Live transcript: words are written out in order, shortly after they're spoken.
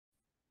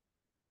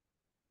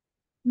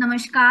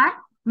नमस्कार,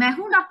 मैं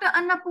हूं डॉक्टर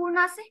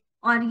अन्नपूर्णा से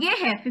और ये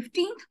है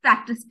 15th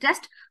practice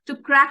test to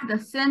crack the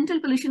central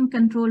pollution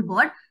control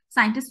board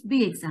scientist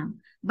B exam.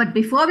 But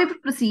before we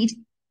proceed,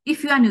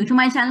 if you are new to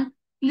my channel,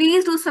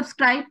 please do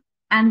subscribe,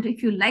 and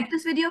if you like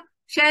this video,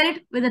 share it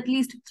with at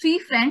least 3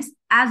 friends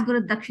as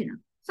Guru Dakshina.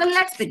 So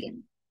let's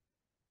begin.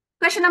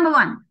 Question number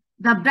 1.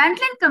 The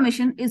Brundtland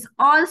Commission is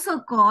also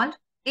called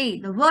A.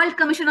 The World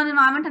Commission on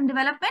Environment and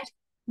Development,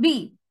 B.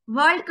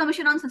 World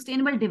Commission on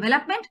Sustainable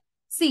Development,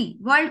 C.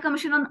 World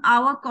Commission on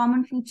Our Common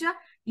Future,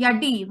 या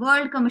D.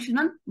 World Commission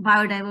on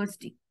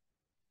Biodiversity.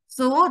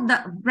 So the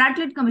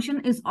Brundtland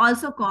Commission is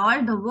also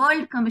called the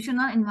World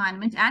Commission on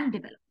Environment and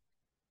Development.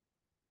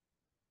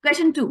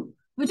 Question 2.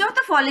 Which of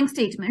the following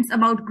statements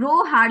about Gro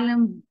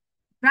Harlem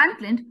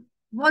Brundtland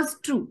was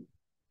true?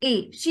 A.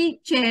 She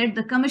chaired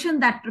the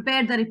commission that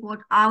prepared the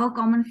report Our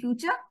Common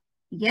Future.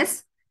 Yes.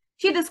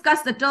 She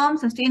discussed the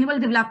term sustainable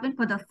development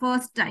for the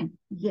first time.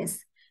 Yes.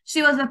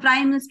 She was the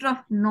Prime Minister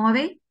of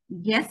Norway.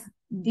 Yes.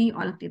 D.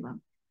 All of the above.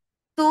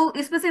 तो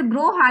इसमें से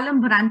grow हार्लम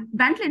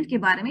Brundtland के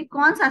बारे में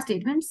कौन सा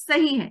statement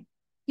सही है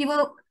कि वो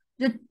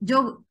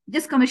जो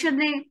जिस कमीशन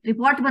ने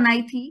रिपोर्ट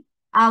बनाई थी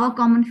आवर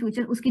कॉमन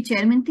फ्यूचर उसकी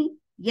चेयरमैन थी.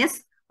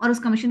 यस. और उस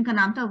कमीशन का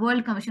नाम था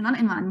world commission on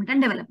environment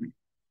and development.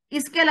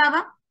 इसके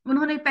अलावा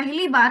उन्होंने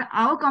पहली बार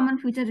आवर कॉमन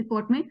फ्यूचर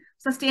रिपोर्ट में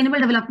सस्टेनेबल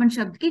डेवलपमेंट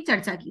शब्द की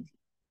चर्चा की थी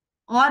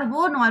और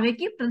वो नॉर्वे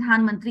की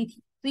प्रधानमंत्री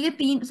थी. तो ये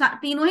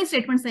तीनों ही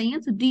स्टेटमेंट सही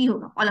हैं. तो डी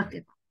होगा all of the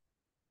above.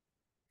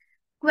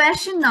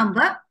 Question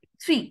number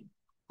 3.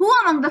 Who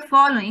among the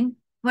following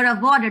were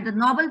awarded the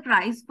Nobel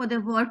Prize for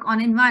their work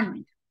on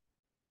environment?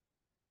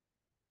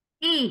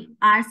 A.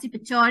 R.C.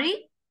 Pachori,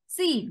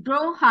 C. Gro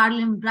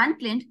Harlem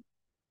Brundtland,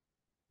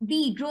 D.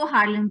 Gro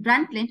Harlem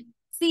Brundtland,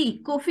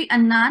 C. Kofi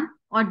Annan,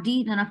 or D.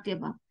 None of the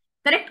above.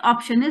 Correct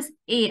option is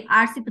A.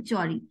 R.C.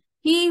 Pachori.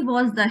 He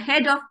was the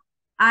head of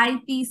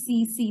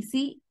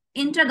IPCC,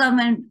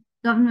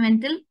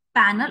 Intergovernmental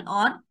Panel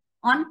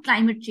on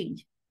Climate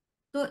Change.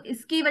 तो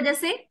इसकी वजह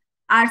से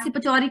RC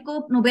Pachauri को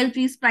Nobel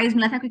peace prize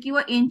मिला था क्योंकि वो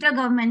inter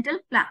governmental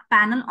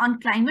panel on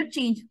climate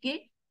change के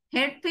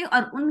हेड थे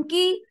और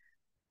उनकी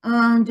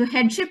जो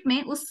हेडशिप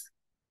में उस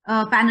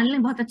पैनल ने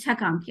बहुत अच्छा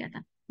काम किया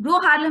था. ग्रो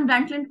हार्लम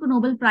ब्रंटलैंड को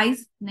नोबेल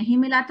प्राइज नहीं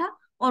मिला था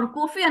और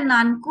कोफी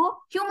अन्नान को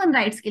ह्यूमन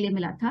राइट्स के लिए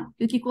मिला था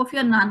क्योंकि Kofi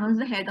Annan was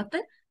the head of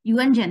the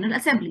UN general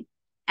assembly.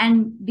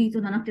 And D तो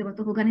नन ऑफ द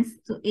तो होगा नहीं.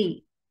 सो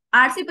ए.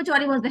 RC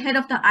Pachauri was the head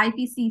of the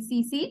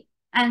IPCC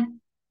and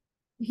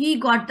he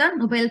got the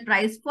Nobel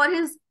Prize for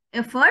his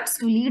efforts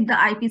to lead the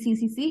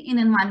IPCC in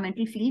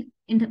environmental field,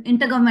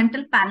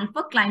 Intergovernmental Panel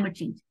for Climate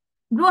Change.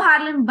 Gro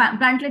Harlem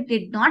Brundtland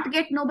did not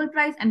get Nobel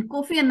Prize and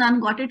Kofi Annan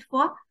got it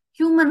for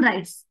human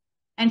rights.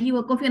 And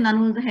Kofi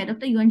Annan was the head of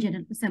the UN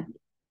General Assembly.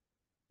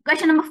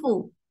 Question number 4.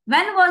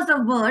 When was the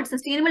word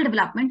sustainable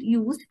development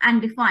used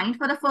and defined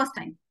for the first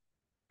time?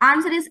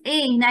 Answer is A.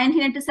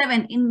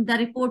 1997 in the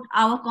report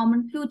Our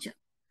Common Future.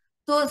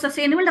 तो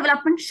sustainable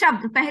development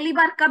शब्द पहली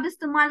बार कब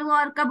इस्तेमाल हुआ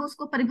और कब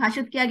उसको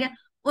परिभाषित किया गया?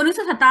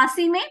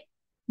 1987 में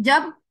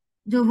जब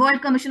जो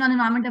world commission on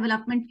environment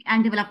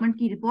development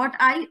की report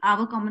I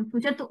our common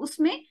future, तो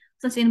उसमें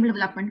सस्टेनेबल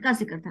डेवलपमेंट का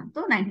जिक्र था.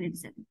 तो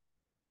 1987.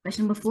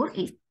 Question number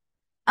 4A.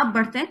 अब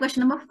बढ़ते हैं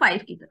क्वेश्चन नंबर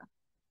 5 की तरफ.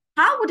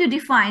 How would you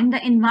define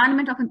the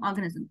environment of an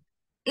organism?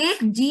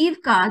 एक जीव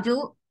का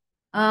जो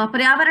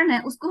पर्यावरण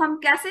है उसको हम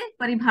कैसे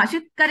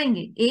परिभाषित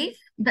करेंगे? ए.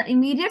 The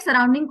immediate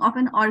surrounding of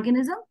an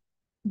organism,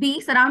 B.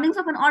 Surroundings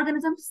of an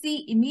organism, C.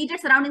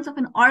 Immediate surroundings of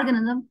an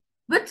organism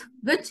with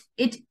which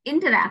it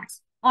interacts,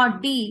 or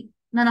D.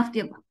 None of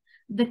the above.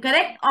 The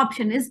correct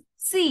option is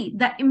C.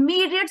 The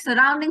immediate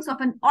surroundings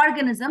of an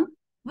organism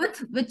with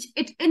which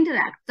it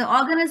interacts. The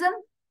organism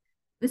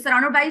is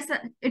surrounded by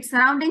its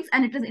surroundings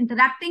and it is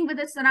interacting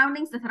with its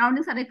surroundings. The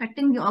surroundings are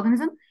affecting the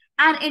organism,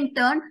 and in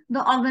turn,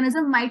 the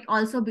organism might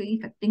also be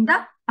affecting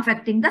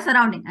the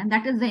surrounding, and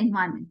that is the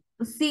environment.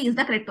 So C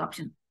is the correct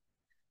option.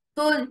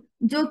 तो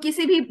जो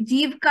किसी भी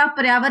जीव का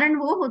पर्यावरण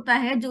वो होता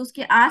है जो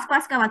उसके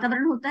आसपास का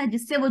वातावरण होता है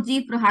जिससे वो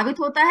जीव प्रभावित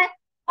होता है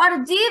और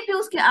जीव भी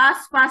उसके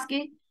आसपास के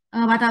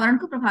वातावरण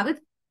को प्रभावित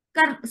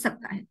कर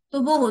सकता है.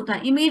 तो वो होता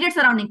है इमीडिएट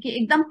सराउंडिंग के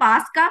एकदम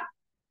पास का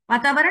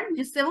वातावरण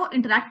जिससे वो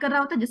इंटरेक्ट कर रहा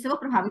होता है, जिससे वो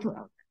प्रभावित हो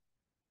रहा होता है.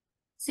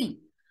 सी.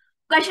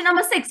 Question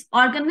number 6.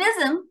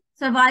 Organism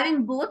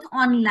surviving both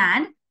on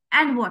land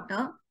and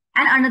water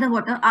and under the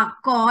water are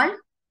called.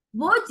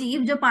 वो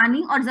जीव जो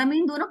पानी और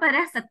जमीन दोनों पर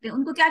रह सकते हैं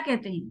उनको क्या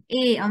कहते हैं?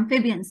 ए.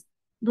 Amphibians.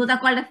 Those are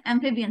called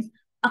amphibians.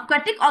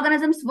 aquatic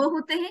organisms वो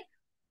होते हैं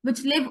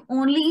which live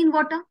only in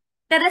water.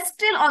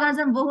 terrestrial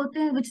organism वो होते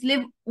हैं which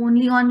live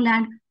only on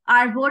land.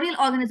 arboreal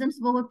organisms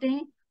वो होते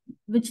हैं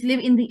which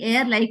live in the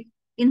air like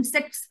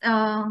insects,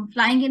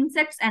 flying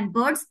insects and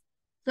birds.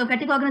 So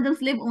aquatic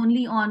organisms live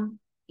only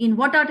in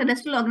water.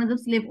 Terrestrial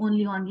organisms live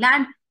only on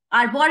land.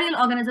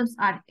 Arboreal organisms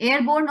are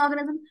airborne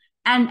organisms.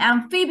 And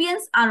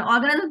amphibians are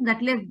organisms that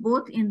live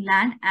both in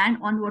land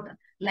and on water,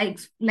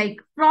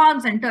 like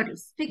frogs and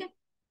turtles. Okay?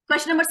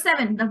 Question number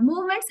 7. The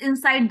movements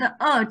inside the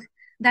earth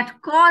that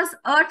cause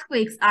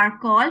earthquakes are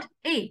called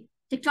A.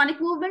 Tectonic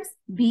movements,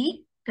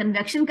 B.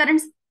 Convection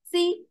currents,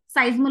 C.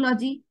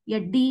 Seismology, या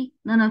D.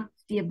 None of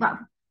the above.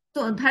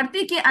 तो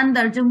धरती के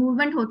अंदर जो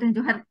movement होते हैं,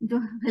 जो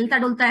हिलता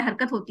डुलता है,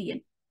 हरकत होती है,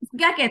 इसको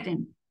क्या कहते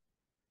हैं?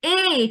 A,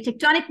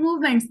 tectonic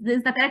movements. This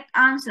is the correct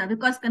answer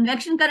because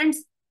convection currents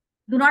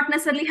do not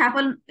necessarily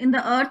happen in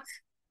the Earth's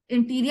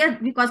interior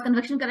because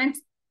convection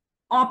currents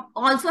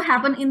also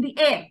happen in the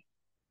air.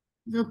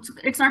 So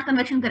it's not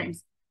convection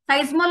currents.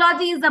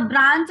 Seismology is the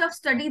branch of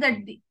study that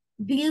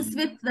deals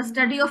with the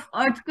study of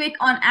earthquake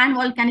and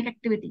volcanic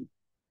activity.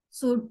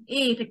 So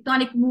A,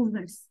 tectonic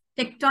movements.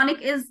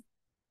 Tectonic is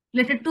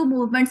related to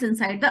movements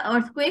inside the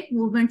earthquake,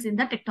 movements in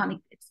the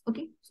tectonic plates.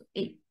 Okay, so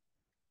A.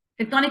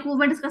 Tectonic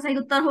movement इसका सही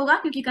उत्तर होगा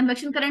क्योंकि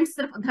convection current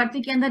सिर्फ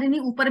धरती के अंदर ही नहीं,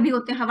 ऊपर भी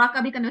होते हैं, हवा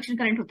का भी कन्वेक्शन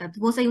करंट होता है,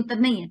 तो वो सही उत्तर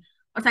नहीं है।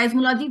 और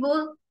साइज्मोलॉजी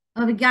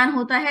वो विज्ञान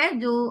होता है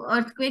जो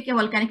अर्थक्वेक या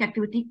वोल्केनिक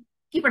एक्टिविटी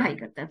की पढ़ाई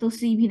करता है, तो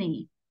सी भी नहीं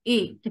है।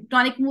 ए,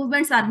 tectonic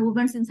movements are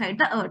movements inside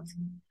the earth.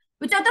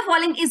 Which of the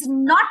following is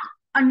not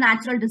a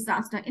natural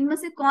disaster? इनमें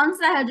से कौन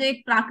सा है जो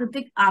एक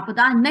प्राकृतिक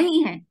आपदा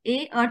नहीं है?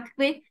 ए,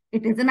 earthquake,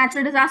 it is a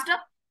natural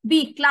disaster.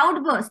 B,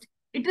 cloud burst,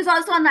 it is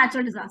also a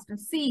natural disaster.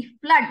 C,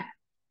 flood,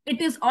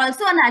 it is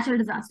also a natural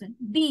disaster.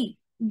 D,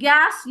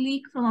 gas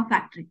leak from a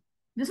factory.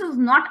 This is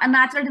not a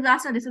natural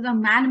disaster. This is a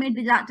man-made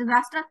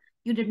disaster.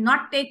 You did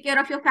not take care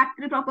of your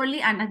factory properly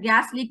and a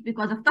gas leak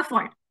because of the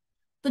fault.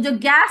 तो जो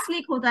gas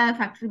leak होता है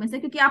factory में से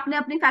क्योंकि आपने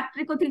अपनी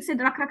factory को ठीक से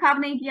रख रखाव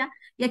नहीं किया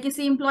या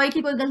किसी एम्प्लॉय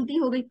की कोई गलती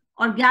हो गई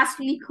और गैस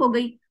लीक हो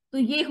गई, तो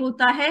ये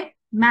होता है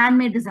मैन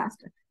मेड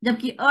डिजास्टर।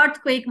 जबकि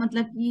अर्थक्वेक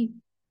मतलब कि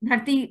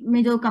धरती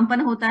में जो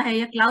कंपन होता है,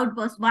 या क्लाउड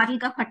बर्स्ट, बादल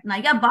का फटना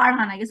या बाढ़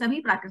आना, ये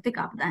सभी प्राकृतिक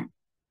आपदा है।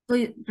 तो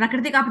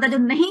प्राकृतिक आपदा जो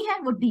नहीं है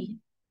वो डी है।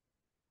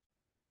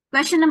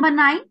 Question number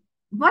 9,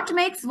 what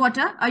makes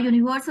water a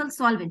universal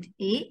solvent?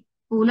 A,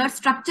 polar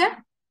structure.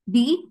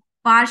 B,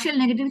 partial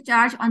negative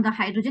charge on the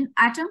hydrogen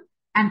atom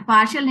and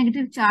partial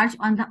negative charge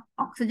on the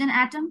oxygen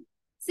atom.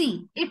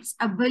 C, its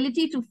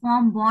ability to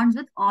form bonds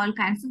with all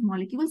kinds of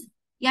molecules.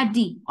 या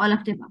D, all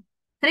of the above.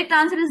 Correct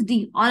answer is D,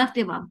 all of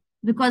the above,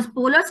 because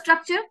polar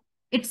structure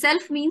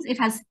itself means it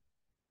has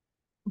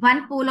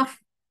one pole of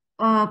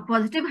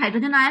positive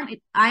hydrogen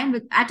ion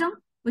with atom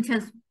which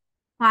has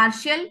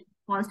partial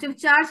positive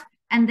charge,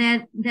 and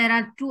there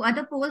are two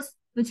other poles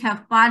which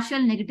have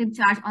partial negative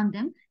charge on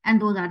them,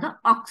 and those are the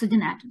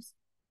oxygen atoms.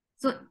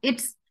 So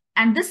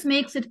this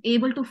makes it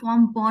able to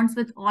form bonds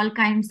with all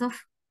kinds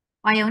of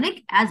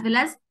ionic as well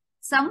as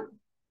some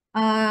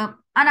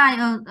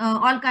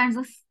all kinds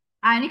of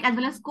ionic as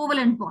well as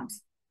covalent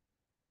bonds.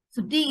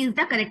 So D is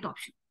the correct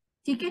option.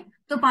 ठीक है,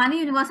 तो पानी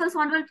universal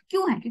solvent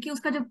क्यों है? क्योंकि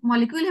उसका जो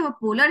molecule है वो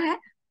पोलर है,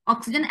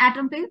 ऑक्सीजन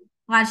एटम पे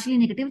पार्शियली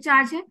नेगेटिव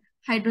चार्ज है,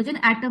 हाइड्रोजन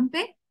एटम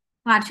पे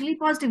पार्शियली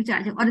पॉजिटिव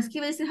चार्ज है, और इसकी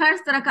वजह से हर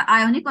तरह का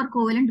आयोनिक और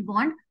कोवेलेंट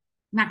बॉन्ड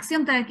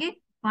मैक्सिमम तरह के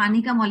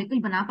पानी का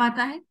मॉलिक्यूल बना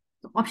पाता है।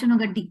 तो ऑप्शन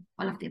होगा D,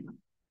 all of the above.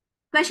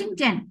 Question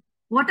 10,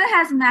 water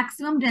has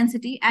maximum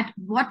density at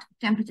what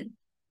temperature?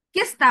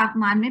 किस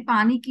तापमान में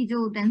पानी की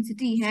जो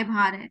डेंसिटी है,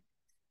 भार है,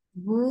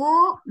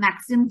 वो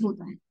मैक्सिमम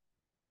होता है?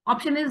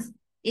 Option is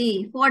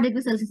a, 4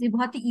 degree Celsius. ये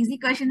बहुत ही इजी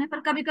क्वेश्चन है, पर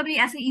कभी कभी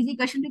ऐसे इजी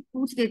क्वेश्चन भी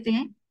पूछ देते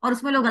हैं और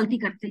उसमें लोग गलती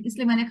करते हैं,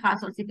 इसलिए मैंने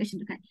खास तौर से क्वेश्चन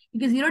रखा है।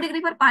 क्योंकि 0 डिग्री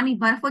पर पानी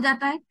बर्फ हो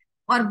जाता है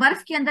और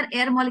बर्फ के अंदर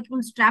एयर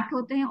मॉलिक्यूल्स ट्रैप्ड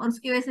होते हैं और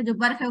उसकी वजह से जो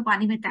बर्फ है वो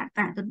पानी में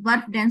तैरता है, तो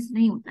बर्फ डेंस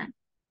नहीं होता है।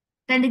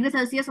 10 डिग्री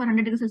सेल्सियस और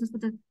 100 डिग्री सेल्सियस पे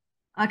तो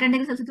 10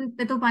 डिग्री सेल्सियस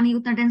पे तो पानी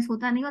उतना डेंस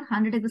होता नहीं, और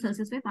 100 डिग्री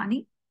सेल्सियस पे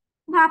पानी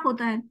भाप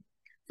होता है।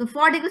 So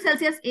 4 degree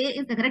Celsius, A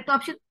is the correct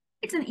option.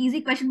 It's an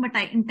easy question, but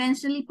I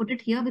intentionally put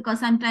it here because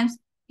sometimes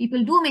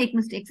people do make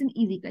mistakes in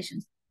easy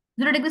questions.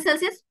 0 degree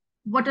Celsius,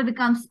 water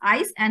becomes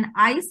ice, and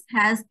ice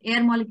has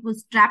air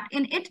molecules trapped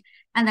in it,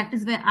 and that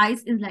is where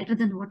ice is lighter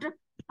than water.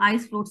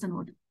 Ice floats on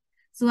water.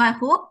 So I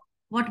hope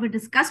what we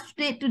discussed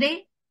today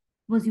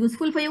was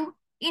useful for you.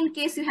 In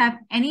case you have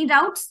any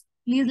doubts,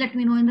 please let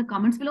me know in the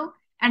comments below.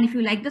 And if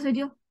you like this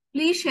video,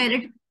 please share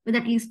it with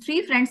at least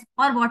 3 friends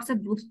or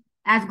WhatsApp groups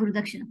as Guru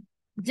Dakshina.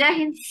 Jai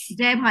Hind,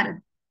 Jai Bharat.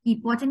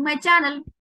 Keep watching my channel.